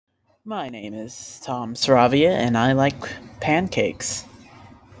My name is Tom Saravia, and I like pancakes.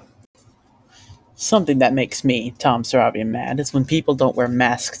 Something that makes me, Tom Saravia, mad is when people don't wear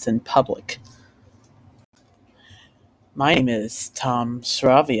masks in public. My name is Tom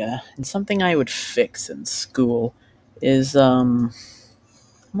Saravia, and something I would fix in school is,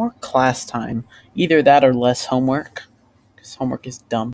 more class time. Either that or less homework, because homework is dumb.